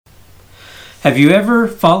Have you ever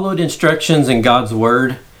followed instructions in God's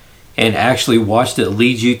Word and actually watched it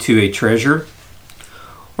lead you to a treasure?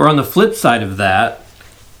 Or on the flip side of that,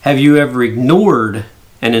 have you ever ignored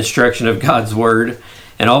an instruction of God's Word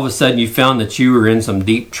and all of a sudden you found that you were in some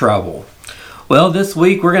deep trouble? Well, this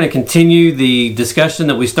week we're going to continue the discussion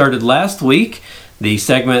that we started last week, the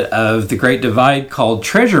segment of The Great Divide called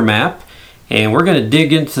Treasure Map, and we're going to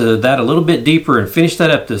dig into that a little bit deeper and finish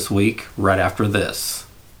that up this week right after this.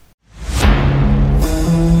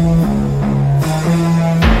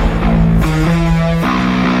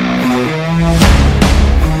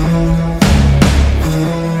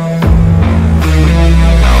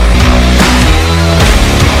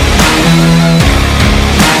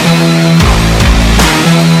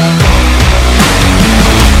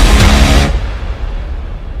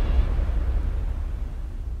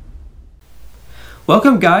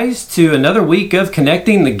 Welcome guys to another week of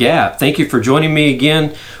Connecting the Gap. Thank you for joining me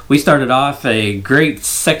again. We started off a great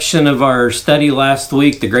section of our study last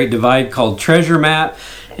week, The Great Divide called Treasure Map.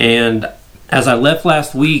 And as I left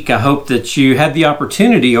last week, I hope that you had the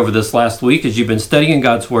opportunity over this last week as you've been studying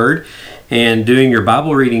God's Word and doing your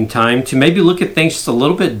Bible reading time to maybe look at things just a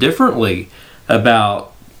little bit differently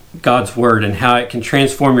about God's Word and how it can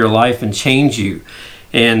transform your life and change you.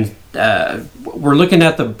 And we're looking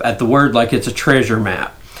at the Word like it's a treasure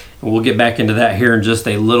map. And we'll get back into that here in just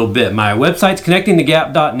a little bit. My website's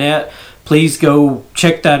connectingthegap.net. Please go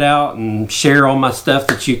check that out and share all my stuff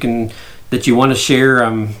that you want to share.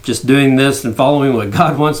 I'm just doing this and following what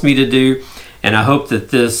God wants me to do. And I hope that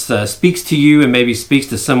this speaks to you and maybe speaks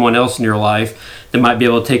to someone else in your life that might be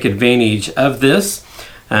able to take advantage of this.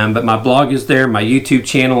 But my blog is there, my YouTube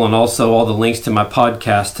channel, and also all the links to my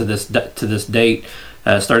podcast to this date.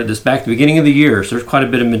 Started this back at the beginning of the year, so there's quite a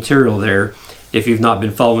bit of material there if you've not been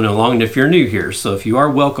following along and if you're new here. So if you are,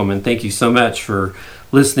 welcome, and thank you so much for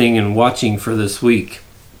listening and watching for this week.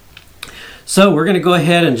 So we're going to go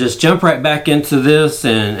ahead and just jump right back into this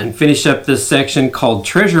and finish up this section called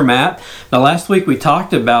Treasure Map. Now last week we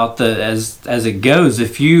talked about as it goes,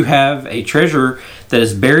 if you have a treasure that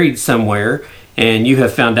is buried somewhere and you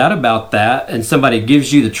have found out about that and somebody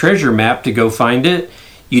gives you the treasure map to go find it,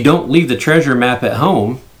 you don't leave the treasure map at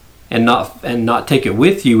home and not take it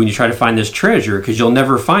with you when you try to find this treasure, because you'll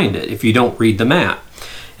never find it if you don't read the map.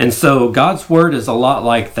 And so God's Word is a lot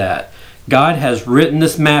like that. God has written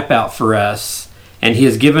this map out for us, and He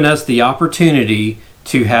has given us the opportunity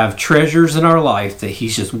to have treasures in our life that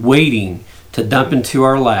He's just waiting to dump into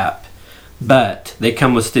our lap. But they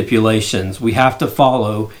come with stipulations. We have to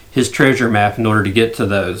follow His treasure map in order to get to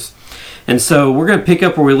those. And so we're going to pick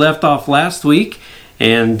up where we left off last week.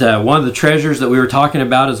 And one of the treasures that we were talking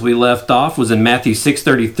about as we left off was in Matthew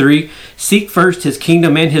 6:33. Seek first His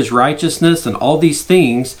kingdom and His righteousness, and all these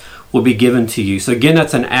things will be given to you. So again,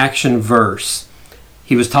 that's an action verse.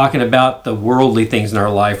 He was talking about the worldly things in our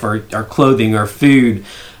life, our clothing, our food,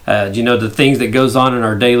 the things that goes on in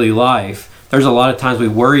our daily life. There's a lot of times we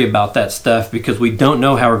worry about that stuff because we don't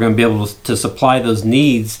know how we're going to be able to supply those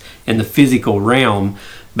needs in the physical realm.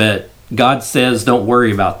 But God says don't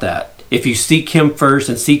worry about that. If you seek Him first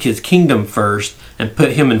and seek His kingdom first and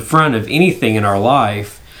put Him in front of anything in our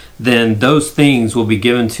life, then those things will be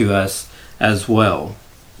given to us as well.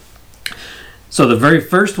 So the very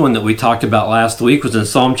first one that we talked about last week was in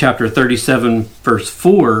Psalm chapter 37, verse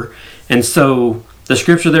 4. And so the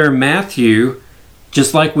scripture there in Matthew,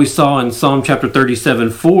 just like we saw in Psalm chapter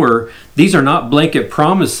 37, 4, these are not blanket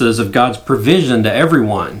promises of God's provision to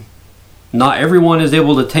everyone. Not everyone is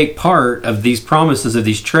able to take part of these promises of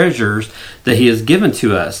these treasures that He has given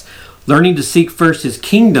to us. Learning to seek first His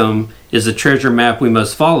kingdom is a treasure map we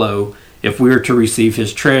must follow if we are to receive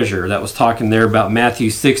His treasure. That was talking there about Matthew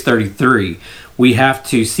 6:33. We have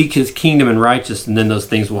to seek His kingdom and righteousness, and then those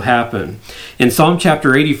things will happen. In Psalm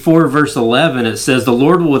chapter 84, verse 11, it says, "The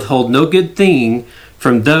Lord will withhold no good thing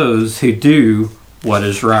from those who do what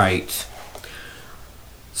is right."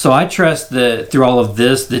 So I trust that through all of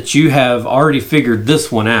this that you have already figured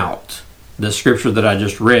this one out, the scripture that I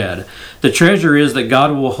just read. The treasure is that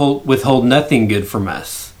God will withhold nothing good from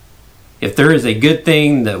us. If there is a good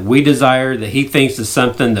thing that we desire, that He thinks is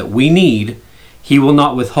something that we need, He will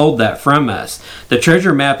not withhold that from us. The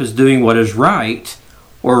treasure map is doing what is right,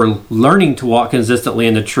 or learning to walk consistently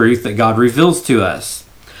in the truth that God reveals to us.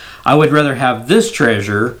 I would rather have this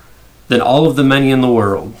treasure than all of the money in the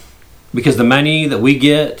world. Because the money that we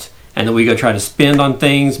get and that we go try to spend on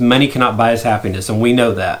things, money cannot buy us happiness, and we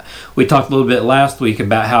know that. We talked a little bit last week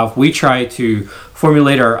about how if we try to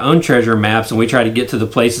formulate our own treasure maps and we try to get to the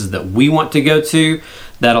places that we want to go to,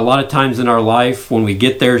 that a lot of times in our life, when we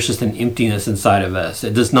get there, it's just an emptiness inside of us.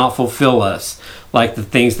 It does not fulfill us like the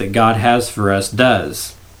things that God has for us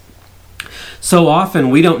does. So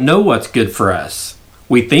often we don't know what's good for us.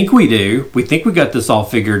 We think we do. We think we got this all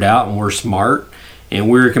figured out and we're smart and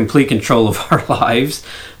we're in complete control of our lives.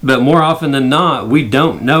 But more often than not, we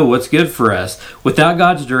don't know what's good for us. Without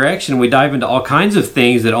God's direction, we dive into all kinds of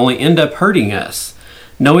things that only end up hurting us.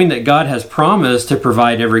 Knowing that God has promised to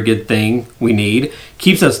provide every good thing we need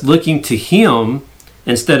keeps us looking to Him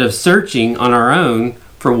instead of searching on our own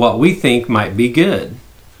for what we think might be good.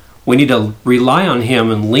 We need to rely on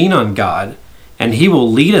Him and lean on God, and He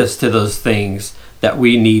will lead us to those things that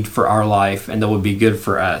we need for our life and that would be good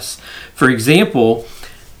for us. For example,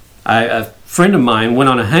 a friend of mine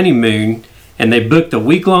went on a honeymoon and they booked a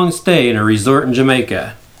week-long stay in a resort in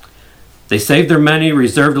Jamaica. They saved their money,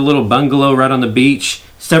 reserved a little bungalow right on the beach.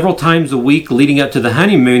 Several times a week leading up to the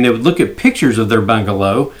honeymoon, they would look at pictures of their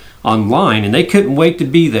bungalow online, and they couldn't wait to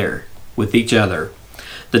be there with each other.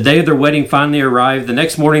 The day of their wedding finally arrived. The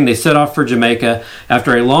next morning, they set off for Jamaica.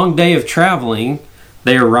 After a long day of traveling,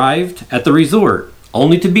 they arrived at the resort,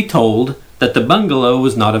 only to be told that the bungalow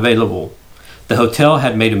was not available. The hotel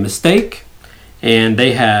had made a mistake, and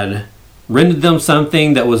they had rented them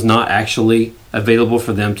something that was not actually available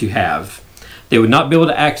for them to have. They would not be able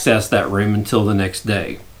to access that room until the next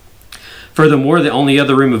day. Furthermore, the only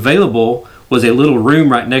other room available was a little room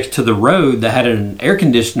right next to the road that had an air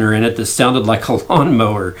conditioner in it that sounded like a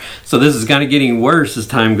lawnmower. So this is kind of getting worse as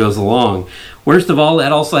time goes along. Worst of all,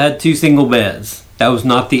 it also had 2 single beds. That was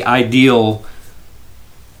not the ideal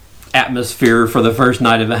atmosphere for the first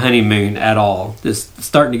night of a honeymoon at all. It's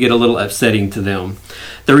starting to get a little upsetting to them.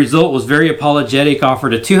 The result was very apologetic,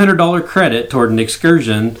 offered a $200 credit toward an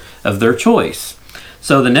excursion of their choice.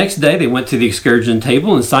 So the next day they went to the excursion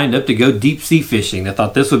table and signed up to go deep sea fishing. They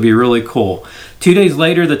thought this would be really cool. 2 days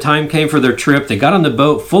later, the time came for their trip. They got on the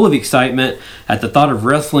boat full of excitement at the thought of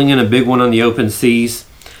wrestling in a big one on the open seas.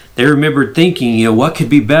 They remembered thinking, what could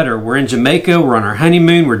be better? We're in Jamaica, we're on our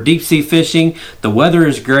honeymoon, we're deep sea fishing, the weather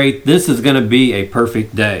is great, this is going to be a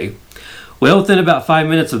perfect day. Well, within about 5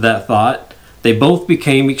 minutes of that thought, they both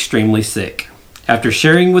became extremely sick. After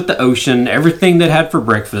sharing with the ocean everything they'd had for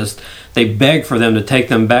breakfast, they begged for them to take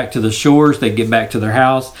them back to the shores, they'd get back to their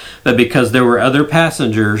house, but because there were other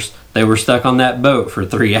passengers, they were stuck on that boat for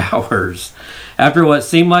 3 hours. After what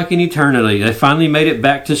seemed like an eternity, they finally made it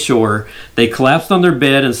back to shore. They collapsed on their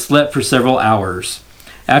bed and slept for several hours.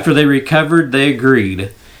 After they recovered, they agreed.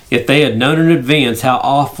 If they had known in advance how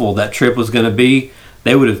awful that trip was going to be,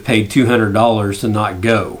 they would have paid $200 to not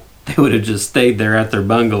go. They would have just stayed there at their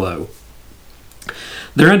bungalow.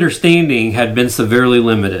 Their understanding had been severely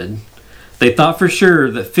limited. They thought for sure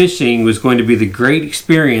that fishing was going to be the great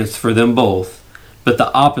experience for them both, but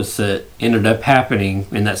the opposite ended up happening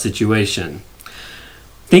in that situation.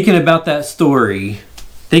 Thinking about that story,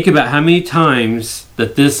 think about how many times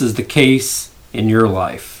that this is the case in your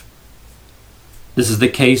life. This is the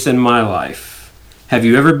case in my life. Have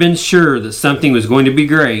you ever been sure that something was going to be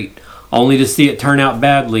great, only to see it turn out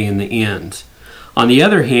badly in the end? On the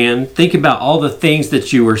other hand, think about all the things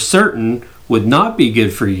that you were certain would not be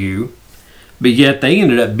good for you, but yet they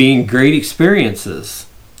ended up being great experiences.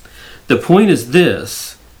 The point is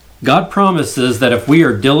this: God promises that if we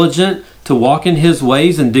are diligent to walk in His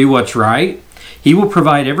ways and do what's right, He will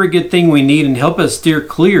provide every good thing we need and help us steer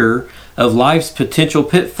clear of life's potential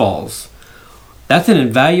pitfalls. That's an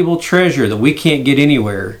invaluable treasure that we can't get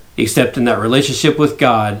anywhere except in that relationship with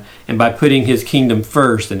God and by putting His kingdom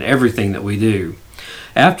first in everything that we do.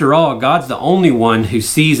 After all, God's the only one who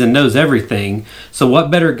sees and knows everything, so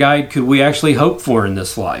what better guide could we actually hope for in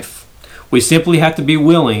this life? We simply have to be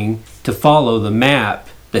willing to follow the map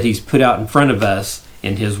that He's put out in front of us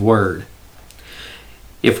in His Word.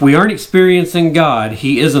 If we aren't experiencing God,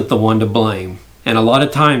 He isn't the one to blame. And a lot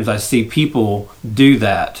of times I see people do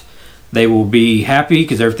that. They will be happy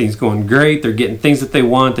because everything's going great. They're getting things that they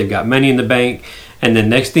want. They've got money in the bank. And then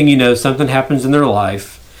next thing you know, something happens in their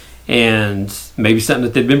life. And maybe something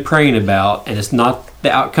that they've been praying about. And it's not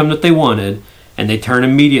the outcome that they wanted. And they turn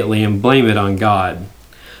immediately and blame it on God.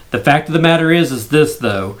 The fact of the matter is this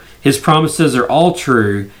though. His promises are all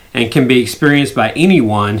true and can be experienced by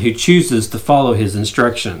anyone who chooses to follow His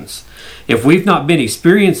instructions. If we've not been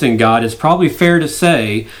experiencing God, it's probably fair to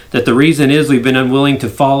say that the reason is we've been unwilling to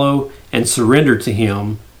follow and surrender to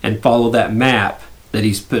Him and follow that map that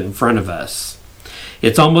He's put in front of us.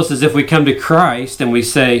 It's almost as if we come to Christ and we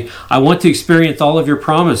say, I want to experience all of your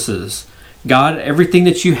promises. God, everything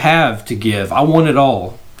that you have to give, I want it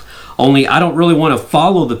all. Only I don't really want to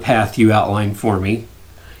follow the path you outlined for me.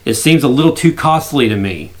 It seems a little too costly to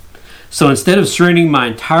me. So instead of surrendering my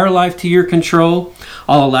entire life to your control,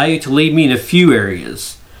 I'll allow you to lead me in a few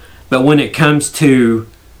areas. But when it comes to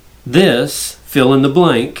this, fill in the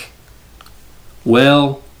blank,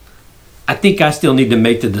 well, I think I still need to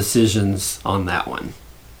make the decisions on that one.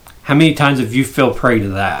 How many times have you fell prey to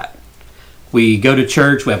that? We go to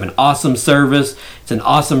church, we have an awesome service, it's an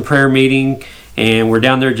awesome prayer meeting, and we're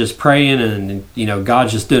down there just praying, and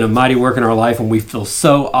God's just doing a mighty work in our life, and we feel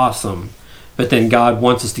so awesome. But then God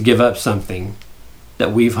wants us to give up something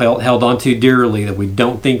that we've held on to dearly, that we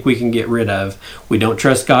don't think we can get rid of. We don't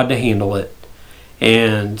trust God to handle it.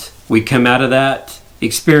 And we come out of that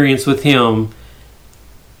experience with Him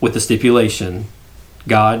with the stipulation,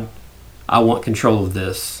 God, I want control of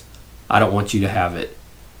this. I don't want you to have it.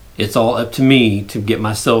 It's all up to me to get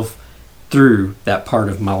myself through that part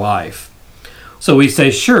of my life. So we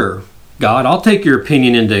say, sure, God, I'll take your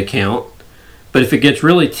opinion into account, but if it gets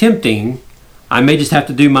really tempting, I may just have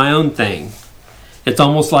to do my own thing. It's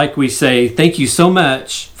almost like we say, thank you so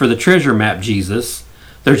much for the treasure map, Jesus.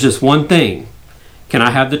 There's just one thing. Can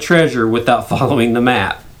I have the treasure without following the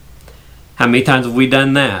map? How many times have we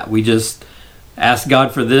done that? We just ask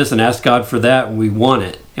God for this and ask God for that, and we want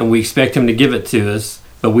it, and we expect Him to give it to us,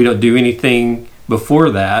 but we don't do anything before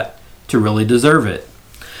that to really deserve it.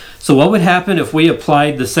 So what would happen if we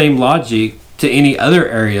applied the same logic to any other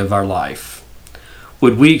area of our life?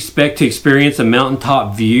 Would we expect to experience a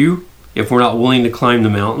mountaintop view if we're not willing to climb the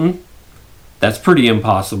mountain? That's pretty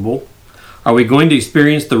impossible. Are we going to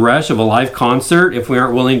experience the rush of a live concert if we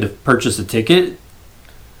aren't willing to purchase a ticket?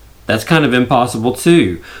 That's kind of impossible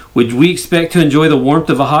too. Would we expect to enjoy the warmth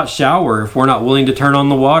of a hot shower if we're not willing to turn on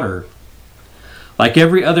the water? Like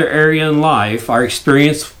every other area in life, our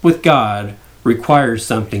experience with God requires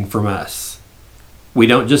something from us. We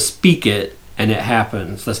don't just speak it and it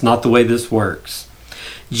happens. That's not the way this works.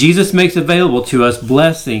 Jesus makes available to us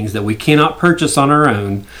blessings that we cannot purchase on our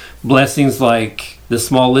own. Blessings like the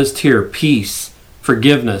small list here: peace,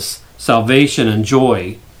 forgiveness, salvation, and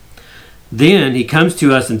joy. Then He comes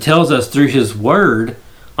to us and tells us through His Word,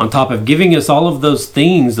 on top of giving us all of those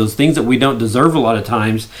things that we don't deserve a lot of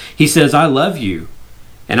times, He says, I love you,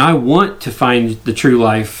 and I want to find the true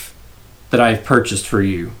life that I have purchased for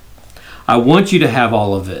you. I want you to have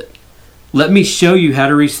all of it. Let me show you how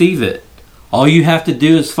to receive it. All you have to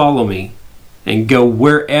do is follow me and go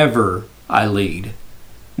wherever I lead.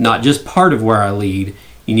 Not just part of where I lead.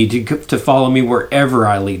 You need to follow me wherever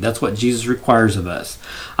I lead. That's what Jesus requires of us.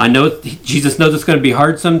 I know Jesus knows it's going to be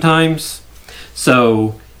hard sometimes,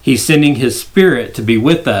 so He's sending His Spirit to be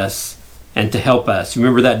with us and to help us.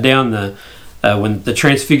 Remember that down when the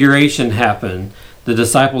transfiguration happened, the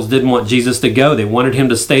disciples didn't want Jesus to go. They wanted Him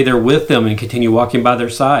to stay there with them and continue walking by their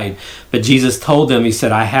side. But Jesus told them, He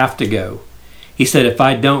said, I have to go. He said, if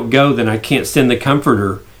I don't go, then I can't send the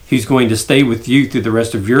Comforter who's going to stay with you through the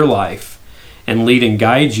rest of your life and lead and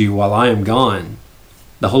guide you while I am gone.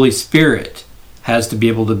 The Holy Spirit has to be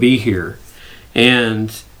able to be here.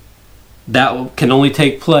 And that can only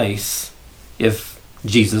take place if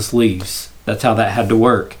Jesus leaves. That's how that had to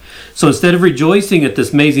work. So instead of rejoicing at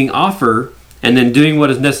this amazing offer and then doing what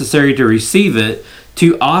is necessary to receive it,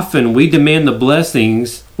 too often we demand the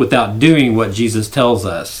blessings without doing what Jesus tells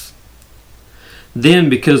us. Then,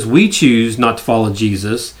 because we choose not to follow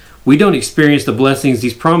Jesus, we don't experience the blessings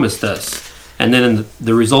He's promised us. And then in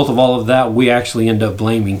the result of all of that, we actually end up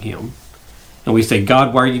blaming Him. And we say,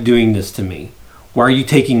 God, why are you doing this to me? Why are you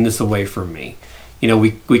taking this away from me?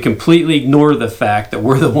 We completely ignore the fact that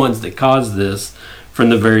we're the ones that caused this from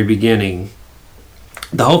the very beginning.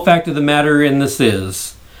 The whole fact of the matter in this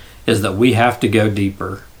is that we have to go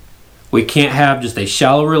deeper. We can't have just a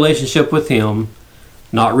shallow relationship with Him,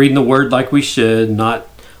 not reading the Word like we should, not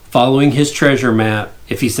following His treasure map.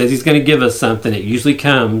 If He says He's going to give us something, it usually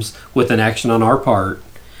comes with an action on our part.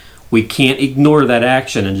 We can't ignore that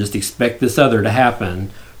action and just expect this other to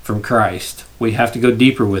happen from Christ. We have to go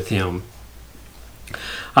deeper with Him.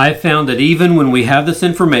 I've found that even when we have this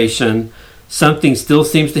information, something still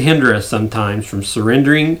seems to hinder us sometimes from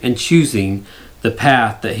surrendering and choosing the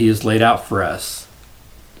path that He has laid out for us.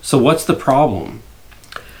 So what's the problem?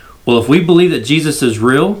 Well, if we believe that Jesus is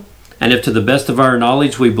real, and if to the best of our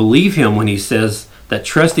knowledge we believe Him when He says that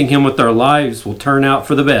trusting Him with our lives will turn out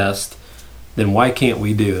for the best, then why can't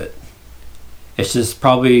we do it? It's just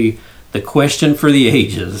probably the question for the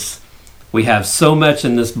ages. We have so much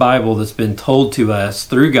in this Bible that's been told to us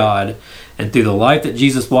through God and through the life that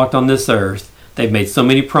Jesus walked on this earth. They've made so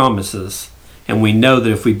many promises, and we know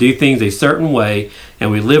that if we do things a certain way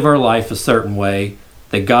and we live our life a certain way,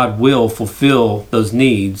 that God will fulfill those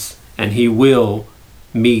needs and He will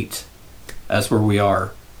meet us where we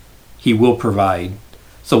are. He will provide.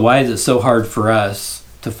 So why is it so hard for us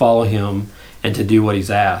to follow him and to do what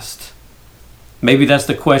he's asked? Maybe that's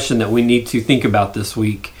the question that we need to think about this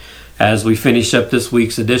week as we finish up this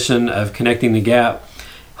week's edition of Connecting the Gap.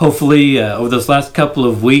 Hopefully, over those last couple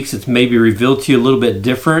of weeks, it's maybe revealed to you a little bit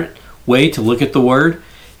different way to look at the Word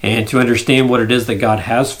and to understand what it is that God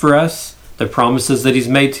has for us, the promises that he's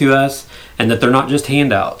made to us, and that they're not just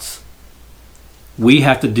handouts. We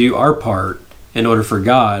have to do our part in order for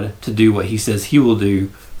God to do what he says he will do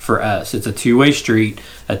for us. It's a two-way street,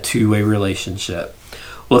 a two-way relationship.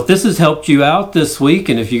 Well, if this has helped you out this week,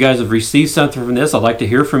 and if you guys have received something from this, I'd like to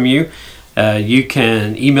hear from you. You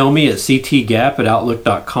can email me at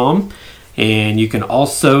ctgap@outlook.com, and you can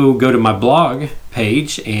also go to my blog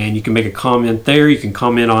page and you can make a comment there. You can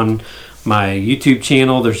comment on my YouTube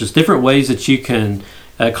channel. There's just different ways that you can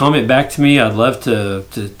comment back to me. I'd love to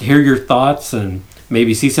hear your thoughts and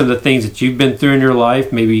maybe see some of the things that you've been through in your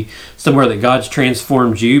life, maybe somewhere that God's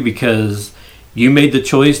transformed you because you made the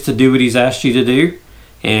choice to do what he's asked you to do,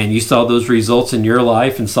 and you saw those results in your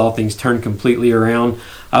life and saw things turn completely around.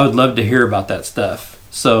 I would love to hear about that stuff.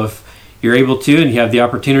 So if you're able to and you have the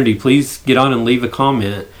opportunity, please get on and leave a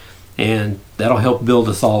comment, and that'll help build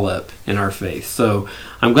us all up in our faith. So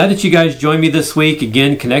I'm glad that you guys joined me this week.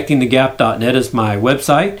 Again, connectingthegap.net is my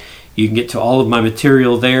website. You can get to all of my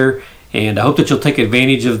material there, and I hope that you'll take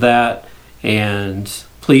advantage of that. And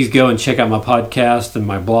please go and check out my podcast and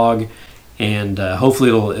my blog, and hopefully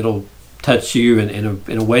it'll touch you in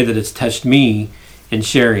a way that it's touched me in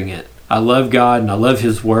sharing it. I love God and I love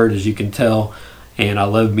his word, as you can tell, and I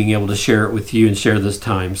love being able to share it with you and share this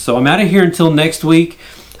time. So I'm out of here until next week.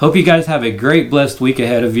 Hope you guys have a great, blessed week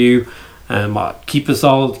ahead of you. Keep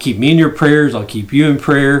me in your prayers. I'll keep you in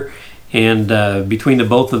prayer. And between the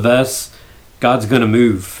both of us, God's going to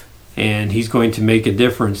move, and he's going to make a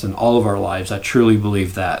difference in all of our lives. I truly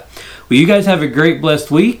believe that. Well, you guys have a great,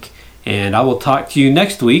 blessed week, and I will talk to you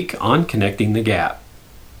next week on Connecting the Gap.